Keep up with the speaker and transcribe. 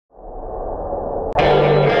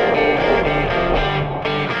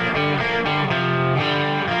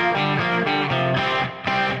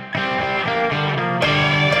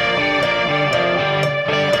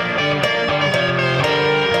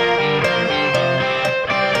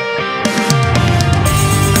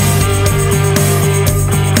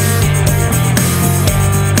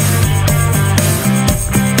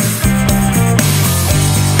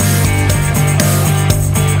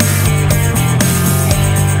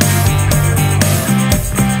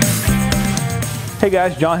Hey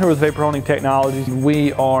guys, John here with Vapor Honing Technologies.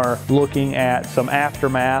 We are looking at some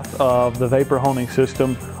aftermath of the vapor honing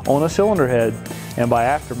system on a cylinder head. And by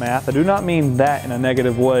aftermath, I do not mean that in a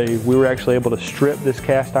negative way. We were actually able to strip this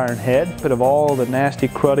cast iron head of all the nasty,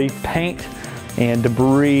 cruddy paint and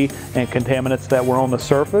debris and contaminants that were on the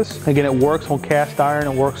surface. Again, it works on cast iron,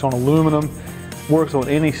 it works on aluminum, works on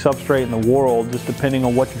any substrate in the world, just depending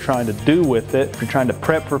on what you're trying to do with it. If you're trying to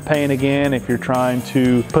prep for paint again, if you're trying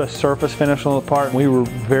to put a surface finish on the part. We were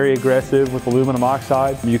very aggressive with aluminum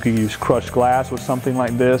oxide. You could use crushed glass with something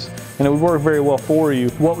like this, and it would work very well for you.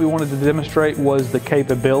 What we wanted to demonstrate was the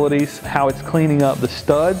capabilities, how it's cleaning up the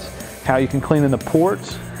studs, how you can clean in the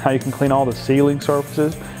ports, how you can clean all the sealing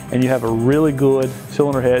surfaces, and you have a really good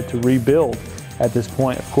cylinder head to rebuild at this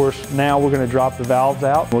point. Of course, now we're going to drop the valves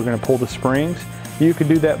out. We're going to pull the springs. You can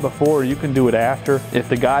do that before, you can do it after. If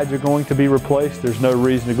the guides are going to be replaced, there's no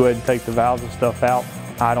reason to go ahead and take the valves and stuff out.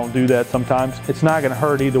 I don't do that sometimes. It's not going to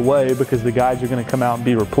hurt either way because the guides are going to come out and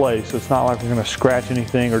be replaced. So it's not like we're going to scratch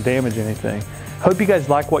anything or damage anything. Hope you guys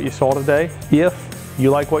like what you saw today. If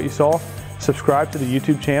you like what you saw, subscribe to the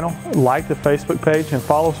YouTube channel, like the Facebook page, and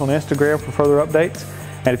follow us on Instagram for further updates.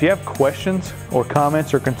 And if you have questions or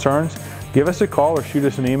comments or concerns, give us a call or shoot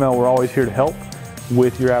us an email. We're always here to help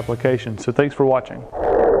with your application. So thanks for watching.